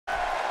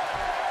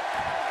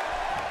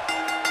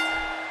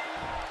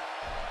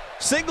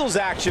Singles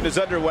action is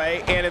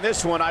underway, and in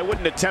this one, I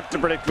wouldn't attempt to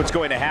predict what's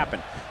going to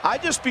happen.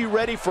 I'd just be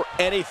ready for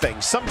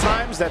anything.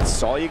 Sometimes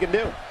that's all you can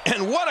do.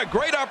 And what a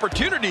great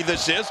opportunity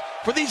this is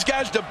for these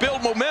guys to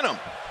build momentum.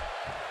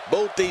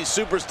 Both these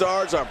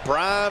superstars are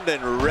primed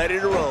and ready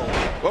to roll.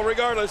 Well,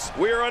 regardless,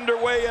 we're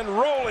underway and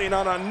rolling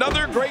on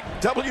another great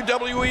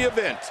WWE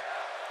event.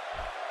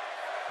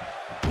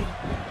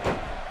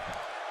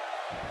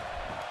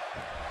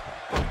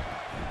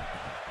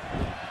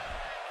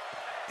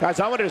 Guys,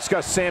 I want to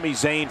discuss Sami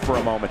Zayn for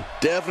a moment.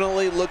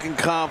 Definitely looking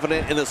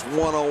confident in this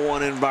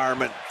one-on-one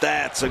environment.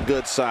 That's a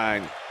good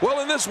sign.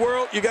 Well, in this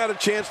world, you got a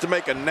chance to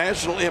make a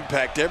national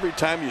impact every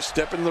time you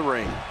step in the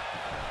ring.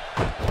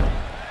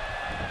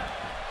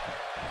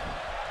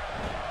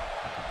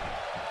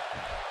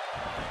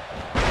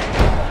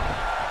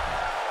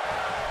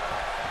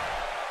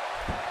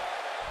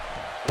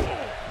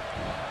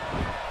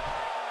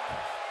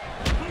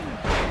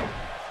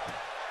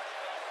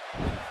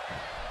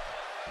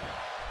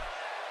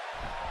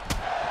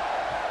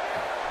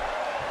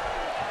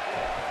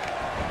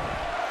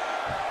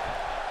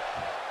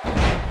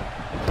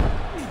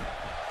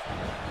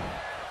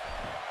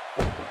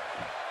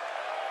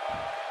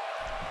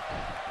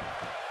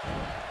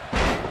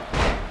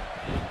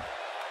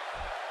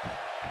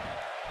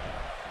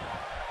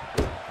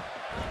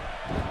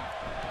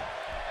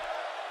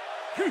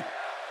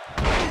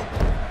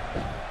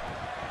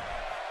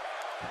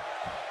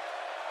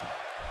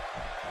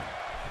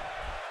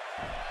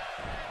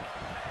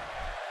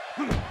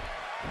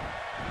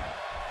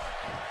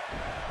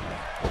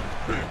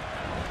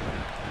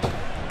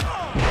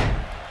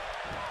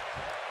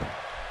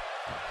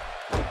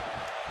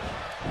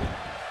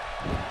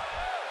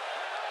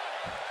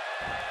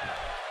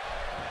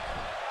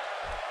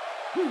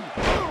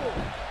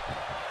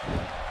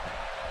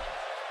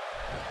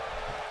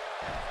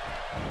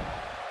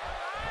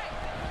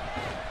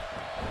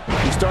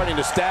 He's starting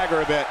to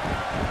stagger a bit.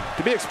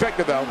 To be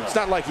expected, though. It's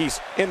not like he's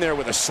in there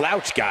with a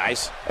slouch,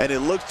 guys. And it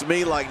looks to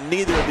me like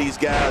neither of these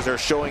guys are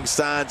showing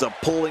signs of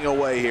pulling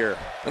away here.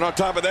 And on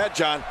top of that,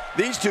 John,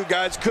 these two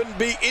guys couldn't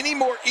be any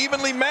more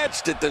evenly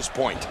matched at this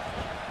point.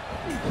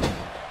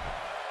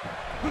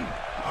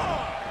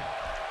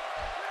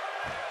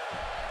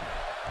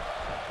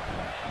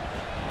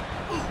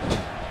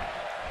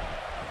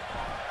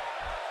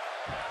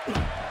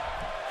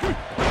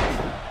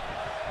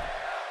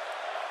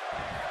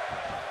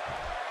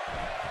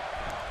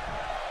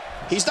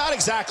 He's not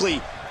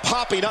exactly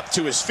popping up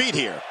to his feet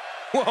here.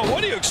 Well,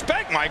 what do you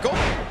expect, Michael?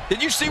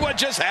 Did you see what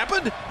just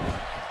happened?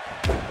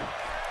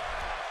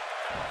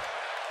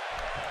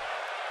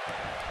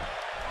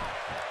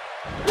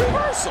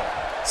 Reversal.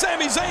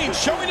 Sami Zayn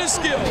showing his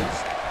skills.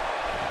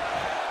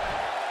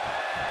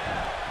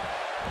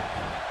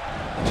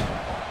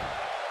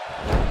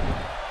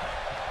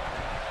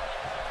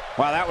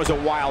 Wow, that was a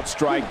wild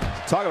strike.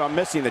 Talk about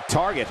missing the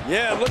target.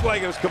 Yeah, it looked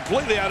like it was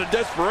completely out of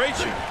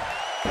desperation.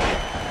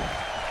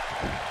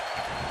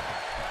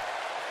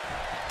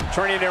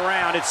 Turning it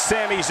around, it's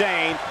Sami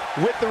Zayn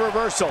with the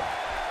reversal.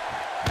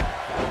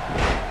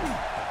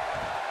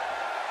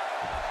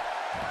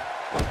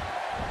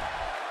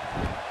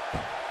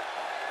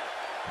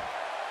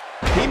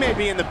 He may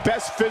be in the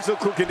best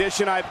physical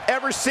condition I've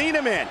ever seen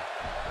him in.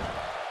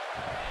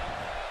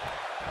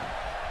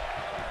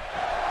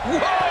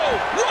 Whoa!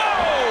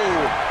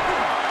 Whoa!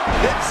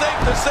 It's safe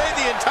to say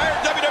the entire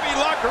WWE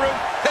locker room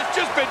has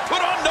just been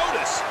put on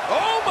notice.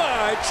 Oh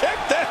my, check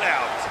that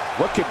out.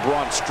 What could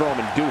Braun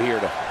Strowman do here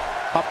to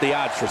up the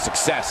odds for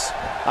success?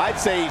 I'd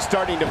say he's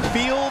starting to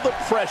feel the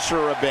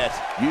pressure a bit.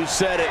 You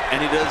said it,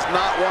 and he does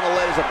not want to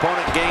let his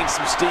opponent gain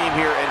some steam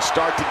here and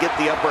start to get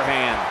the upper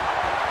hand.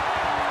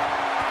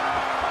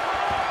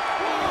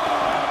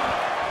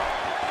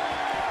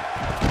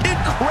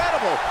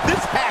 Incredible!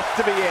 This has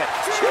to be it.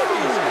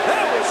 Jeez,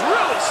 that was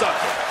really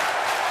something.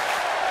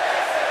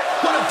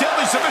 What a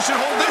deadly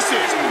submission hold this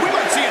is. We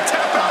might see a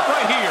tap out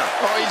right here.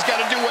 Oh, he's got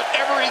to do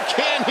whatever he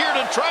can here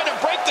to try to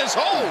break this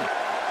hold.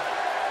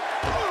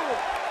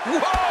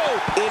 Whoa!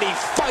 And he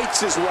fights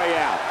his way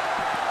out.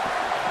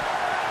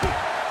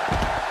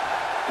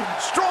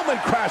 Strowman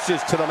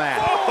crashes to the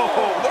mat.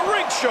 Oh, the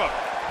ring shook.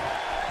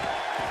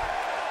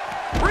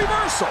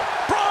 Reversal.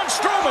 Braun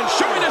Strowman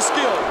showing his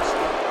skills.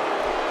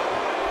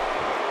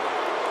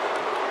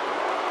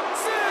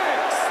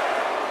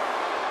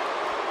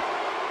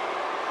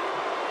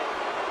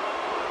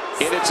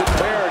 6. And it's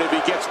imperative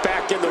he gets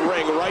back in the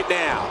ring right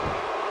now.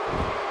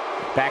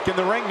 Back in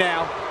the ring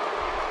now.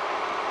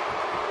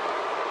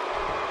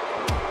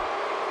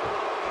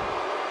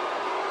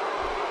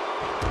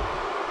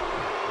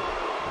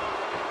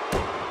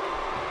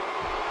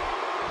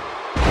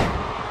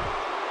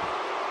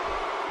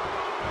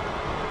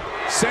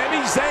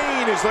 Sami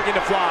Zayn is looking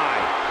to fly.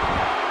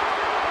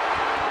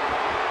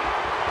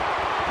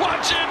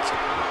 Watch it!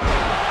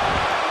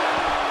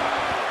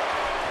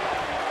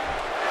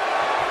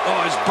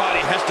 Oh, his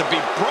body has to be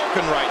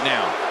broken right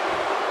now.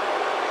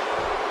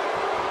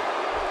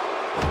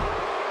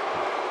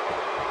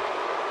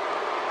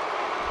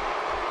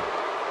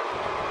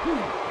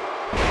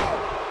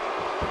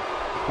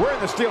 We're in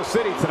the Steel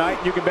City tonight,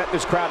 and you can bet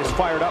this crowd is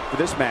fired up for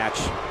this match.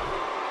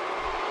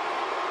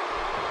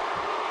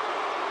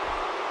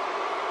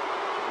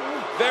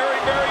 Very,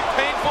 very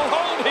painful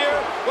hold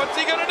here. What's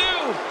he gonna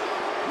do?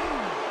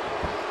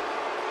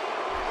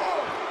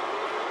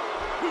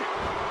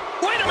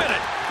 Wait a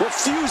minute!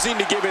 Refusing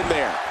to give in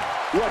there.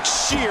 What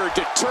sheer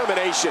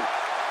determination.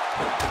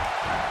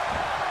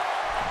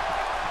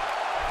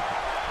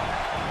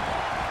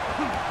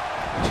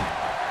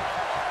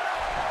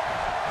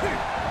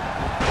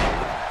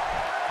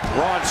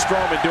 Braun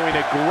Strowman doing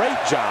a great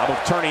job of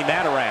turning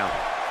that around.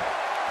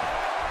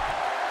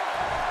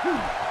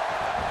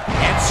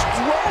 And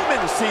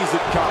Strowman sees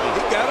it coming.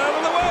 He got out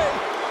of the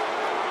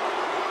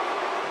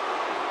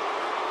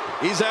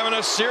way. He's having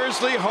a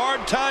seriously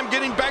hard time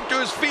getting back to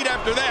his feet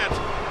after that.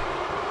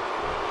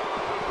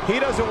 He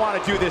doesn't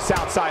want to do this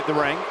outside the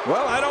ring.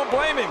 Well, I don't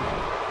blame him.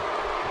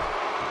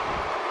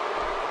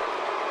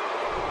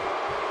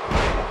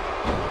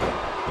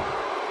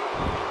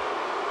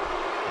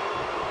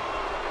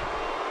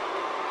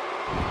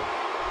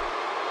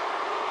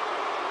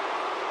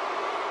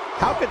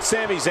 How could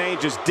Sami Zayn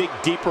just dig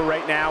deeper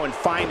right now and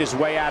find his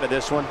way out of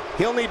this one?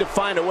 He'll need to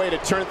find a way to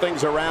turn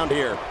things around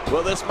here.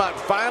 Well, this might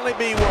finally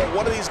be where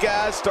one of these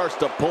guys starts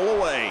to pull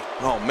away.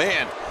 Oh,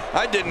 man.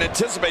 I didn't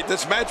anticipate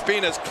this match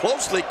being as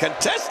closely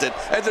contested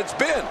as it's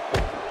been.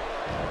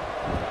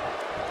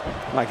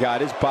 My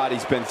God, his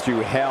body's been through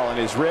hell, and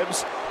his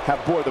ribs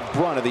have bore the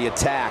brunt of the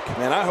attack.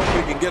 Man, I hope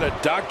we can get a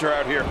doctor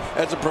out here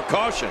as a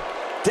precaution.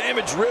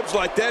 Damaged ribs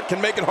like that can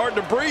make it hard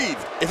to breathe.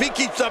 If he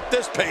keeps up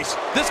this pace,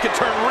 this could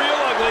turn real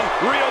ugly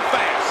real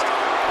fast.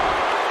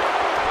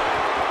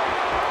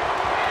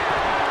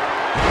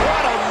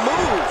 What a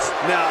move!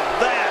 Now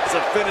that's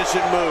a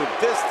finishing move.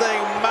 This thing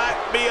might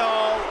be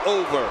all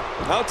over.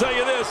 I'll tell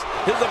you this,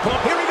 his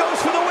opponent... Here he goes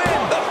for the win!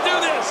 Let's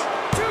do this!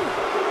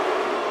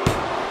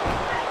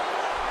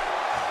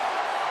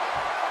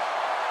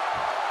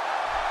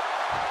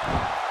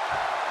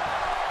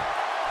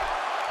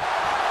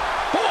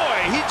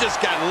 He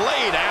just got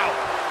laid out.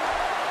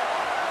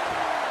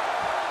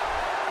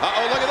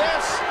 Uh-oh, look at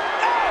this.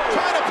 Oh!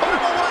 Trying to put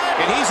him away.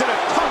 And he's in a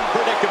tough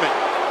predicament.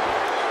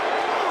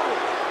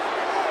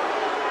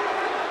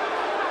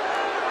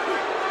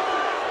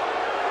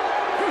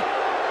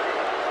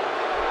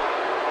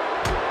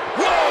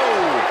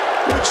 Whoa!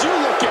 Would you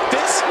look at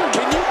this?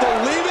 Can you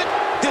believe it?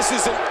 This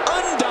is an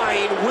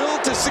undying will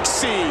to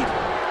succeed.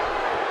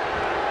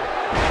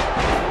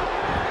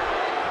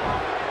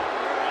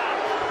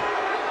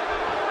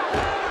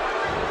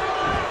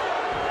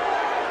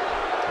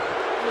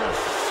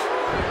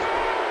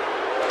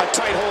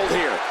 Tight hold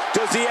here.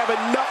 Does he have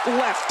enough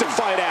left to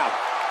fight out?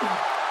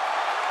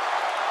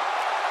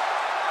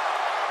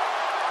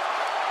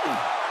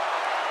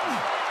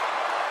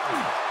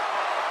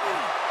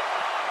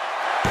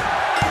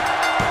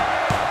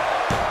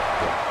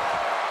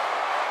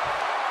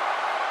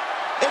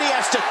 And he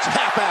has to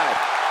tap out.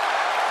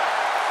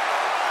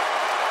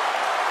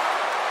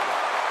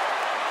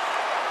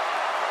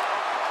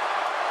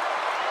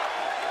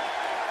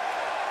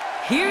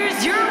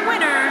 Here's your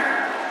winner,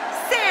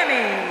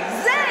 Sami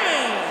Zayn.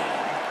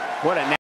 What a